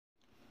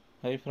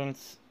Hi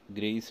friends,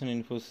 grace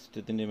info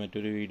സിസ്റ്റത്തിൻ്റെ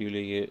മറ്റൊരു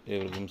വീഡിയോയിലേക്ക്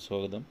ഏവർക്കും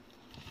സ്വാഗതം.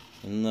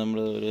 ഇന്ന് നമ്മൾ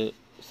ഒരു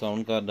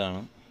സൗണ്ട്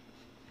കാർഡാണ്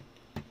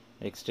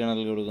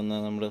എക്സ്റ്റേണൽ കൊടുക്കുന്ന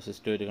നമ്മുടെ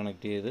സിസ്റ്റമായിട്ട്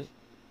കണക്ട് ചെയ്ത്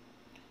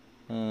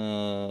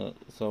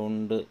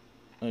സൗണ്ട്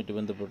ആയിട്ട്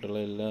ബന്ധപ്പെട്ടുള്ള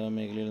എല്ലാ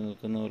മേഖലയിലും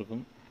നിൽക്കുന്നവർക്കും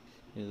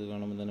ഇത്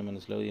കാണുമ്പോൾ തന്നെ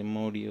മനസ്സിലാവും.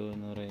 MODO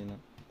എന്ന് പറയുന്ന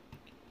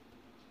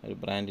ഒരു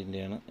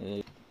ബ്രാൻഡിൻ്റെയാണ്.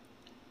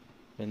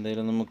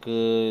 എന്തായാലും നമുക്ക്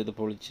ഇത്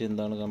പൊളിച്ച്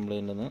എന്താണ്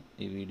കംപ്ലൈൻ്റ് എന്ന്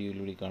ഈ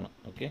വീഡിയോയിലൂടെ കാണാം.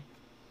 ഓക്കെ,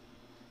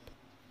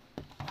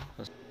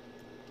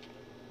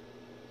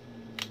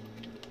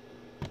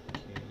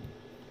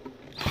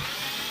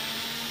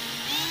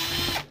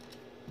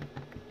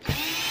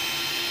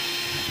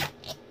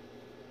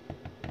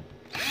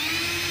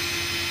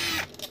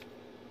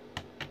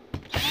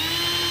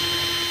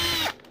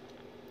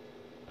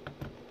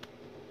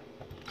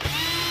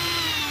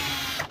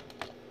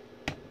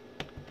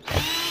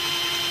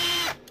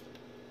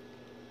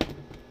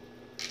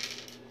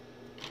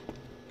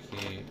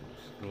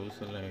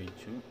 സ്ക്രൂസ് എല്ലാം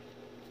അഴിച്ചു.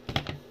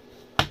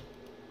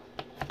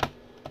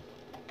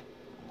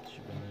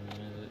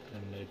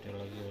 രണ്ടായിട്ട്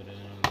ഇളകി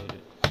വരാനുള്ളൊരു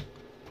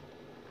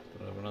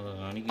പ്രവണത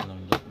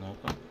കാണിക്കുന്നുണ്ട്,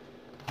 നോക്കാം.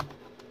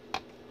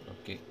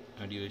 ഓക്കെ,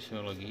 അടിവശം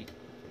ഇളകി,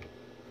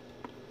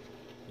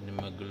 പിന്നെ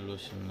മുകൾ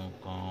വശം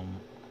നോക്കാം.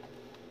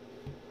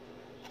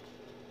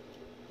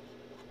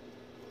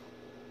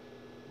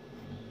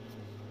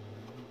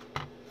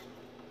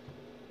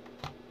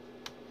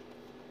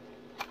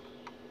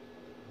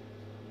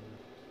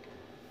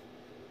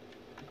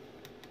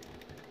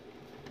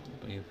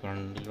 ഈ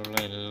ഫ്രണ്ടിലുള്ള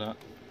എല്ലാ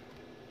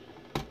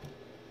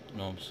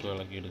നോബ്സും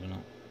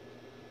ഇളക്കിയെടുക്കണം.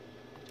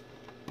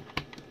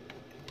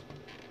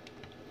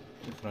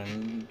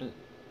 ഫ്രണ്ട്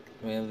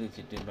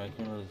വേർതിരിച്ചിട്ട്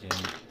ബാക്കിയുള്ളത് ചെയ്യാൻ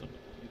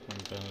പറ്റത്തുള്ളൂ. ഈ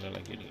ഫ്രണ്ട് പാനൽ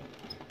ഇളക്കിയെടുക്കണം.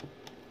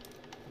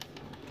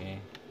 ഓക്കെ,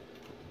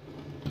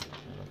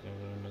 അതൊക്കെ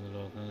ഉണ്ടെങ്കിൽ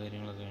ലോക്കും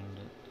കാര്യങ്ങളൊക്കെ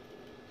ഉണ്ട്.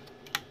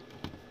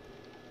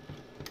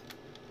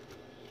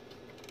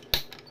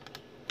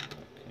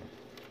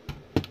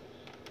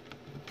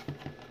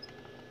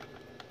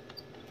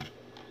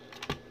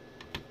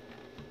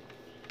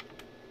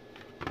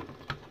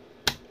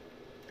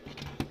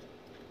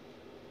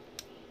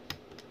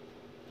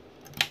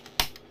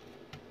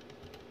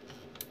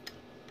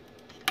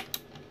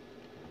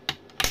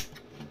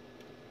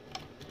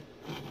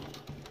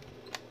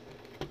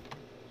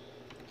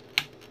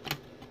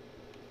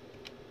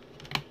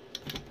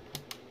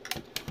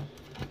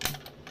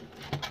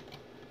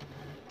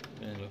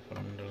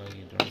 ഫ്രണ്ട്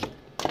ഇളകിയിട്ടുണ്ട്.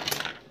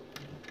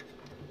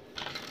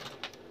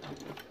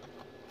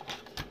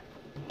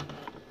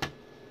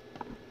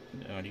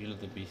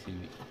 അടിയിലത്തെ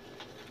PCB,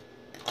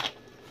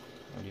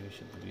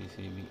 അടിവശത്ത്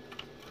PCB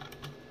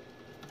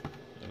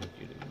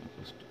ഇളക്കിയെടുക്കണം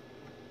first.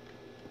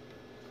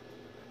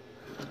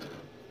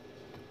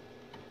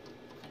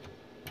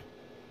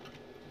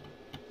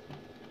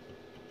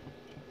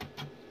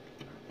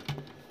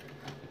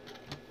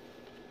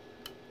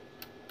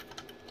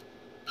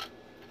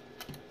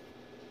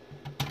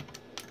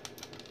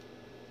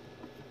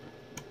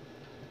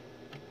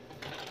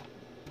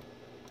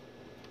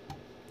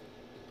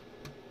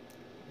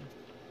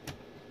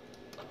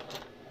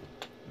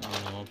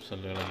 നോബ്സ്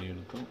എല്ലാം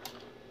ഇളകിയെടുത്തു.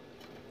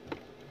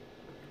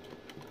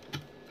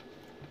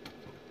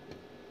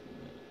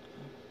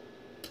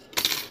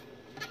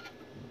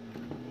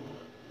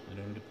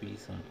 രണ്ട്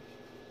പീസാണ്.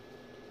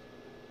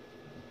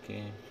 ഓക്കെ,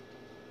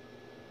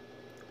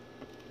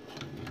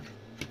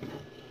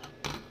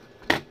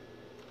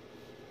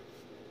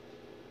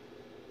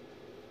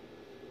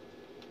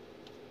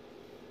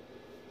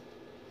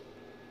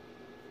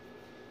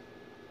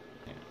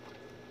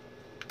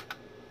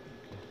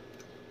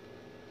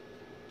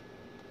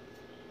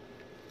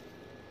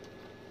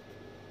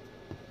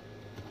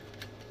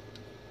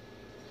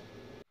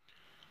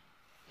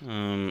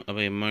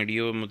 അപ്പോൾ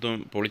MIDO മൊത്തം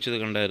പൊളിച്ചത്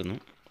കണ്ടായിരുന്നു.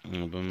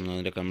 അപ്പം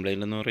അതിൻ്റെ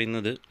കംപ്ലൈൻ്റ് എന്ന്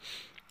പറയുന്നത്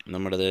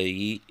നമ്മുടെ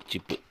ഈ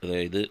ചിപ്പ്,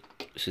 അതായത്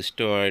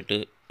സിസ്റ്റമായിട്ട്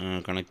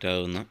കണക്റ്റ്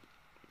ആകുന്ന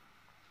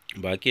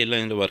ബാക്കിയെല്ലാം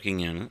ഇതിൻ്റെ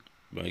വർക്കിംഗ് ആണ്.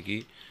 ബാക്കി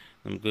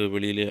നമുക്ക്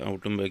വെളിയിൽ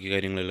ഔട്ടും ബാക്കി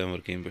കാര്യങ്ങളെല്ലാം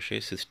വർക്ക് ചെയ്യും. പക്ഷേ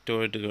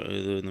സിസ്റ്റമായിട്ട്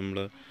ഇത് നമ്മൾ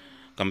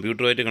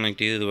കമ്പ്യൂട്ടറുമായിട്ട്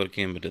കണക്ട് ചെയ്ത് ഇത് വർക്ക്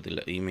ചെയ്യാൻ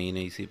പറ്റത്തില്ല. ഈ മെയിൻ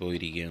IC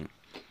പോയിരിക്കുകയാണ്.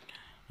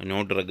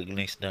 നോട്ട്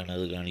റെക്കഗ്നൈസ്ഡ് ആണ്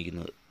അത്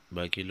കാണിക്കുന്നത്.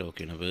 ബാക്കിയെല്ലാം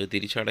ഓക്കെയാണ്. അപ്പോൾ ഇത്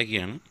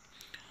തിരിച്ചടക്കുകയാണ്.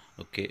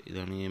 ഓക്കെ,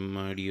 ഇതാണ്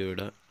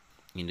MIDOയുടെ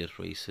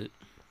ഇൻ്റർഫേസ്.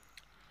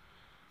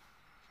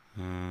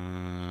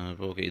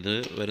 അപ്പോൾ ഓക്കെ, ഇത്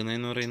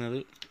വരുന്നതെന്ന് പറയുന്നത്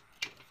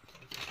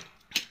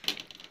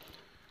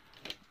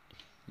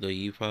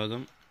ഈ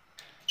ഭാഗം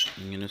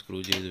ഇങ്ങനെ സ്ക്രൂ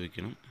ചെയ്ത്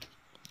വെക്കണം.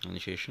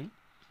 അതിനുശേഷം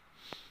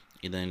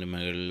ഇതതിൻ്റെ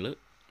മുകളിൽ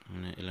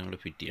അങ്ങനെ എല്ലാം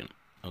കൂടെ ഫിറ്റ് ചെയ്യണം.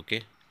 ഓക്കെ,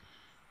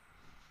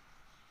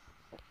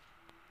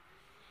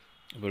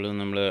 അപ്പോൾ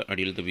നമ്മൾ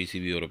അടിയിലത്തെ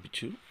PCB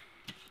ഉറപ്പിച്ചു.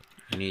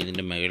 ഇനി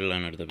ഇതിൻ്റെ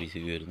മുകളിലാണ് അടുത്ത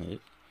PCB വരുന്നത്.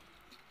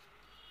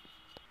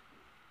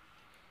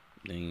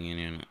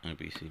 ഇതെങ്ങനെയാണ് ആ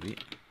PCB.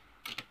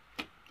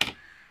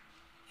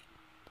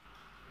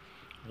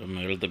 അപ്പോൾ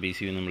മുകളിലത്തെ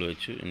PCB നമ്മൾ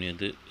വെച്ചു. ഇനി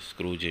അത്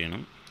സ്ക്രൂ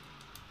ചെയ്യണം.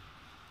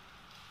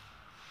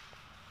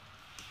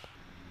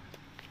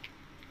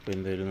 അപ്പോൾ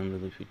എന്തായാലും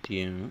നമ്മളിത് ഫിറ്റ്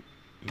ചെയ്യണം,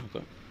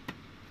 നോക്കാം.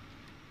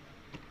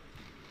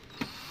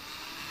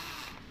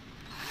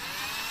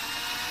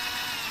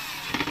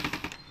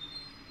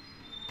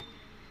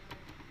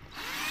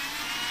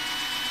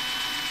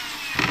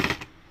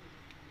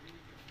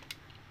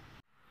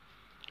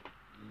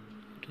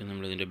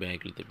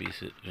 ബാക്കിലത്തെ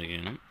പീസ്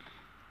വയ്ക്കണം,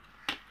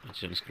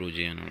 വെച്ചാൽ സ്ക്രൂ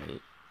ചെയ്യാനുള്ളത്.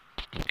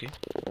 ഓക്കെ,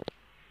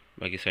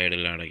 ബാക്കി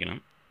സൈഡെല്ലാം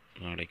അടയ്ക്കണം.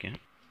 അടയ്ക്കാം.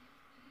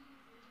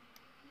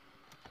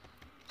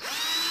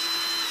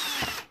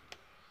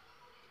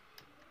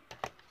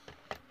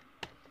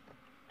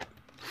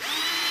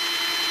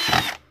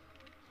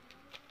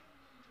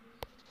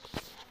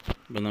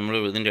 അപ്പോൾ നമ്മൾ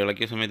ഇതിൻ്റെ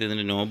ഇളക്കിയ സമയത്ത്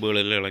ഇതിൻ്റെ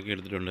നോബുകളെല്ലാം ഇളക്കി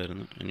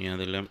എടുത്തിട്ടുണ്ടായിരുന്നു. ഇനി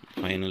അതെല്ലാം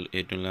ഫൈനൽ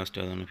ഏറ്റവും ലാസ്റ്റ്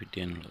അതാണ് ഫിറ്റ്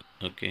ചെയ്യാനുള്ളത്.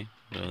 ഓക്കെ,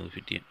 അത്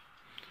ഫിറ്റ് ചെയ്യാം.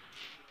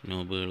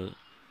 നോബുകൾ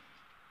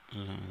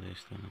എല്ലാം അതേ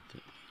സ്ഥാനത്ത്.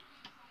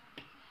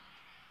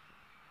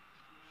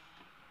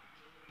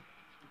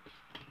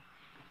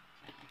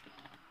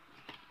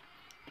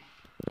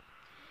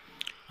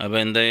 അപ്പോൾ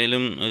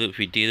എന്തായാലും അത്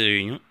ഫിറ്റ് ചെയ്ത്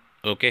കഴിഞ്ഞു.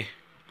 ഓക്കെ,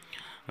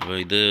 അപ്പോൾ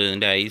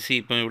ഇതിൻ്റെ IC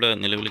ഇപ്പം ഇവിടെ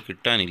നിലവിൽ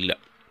കിട്ടാനില്ല,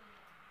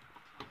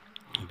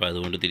 അപ്പോൾ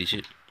അതുകൊണ്ട്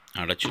തിരിച്ച്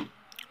അടച്ചു.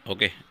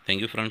 Okay,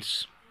 thank you friends.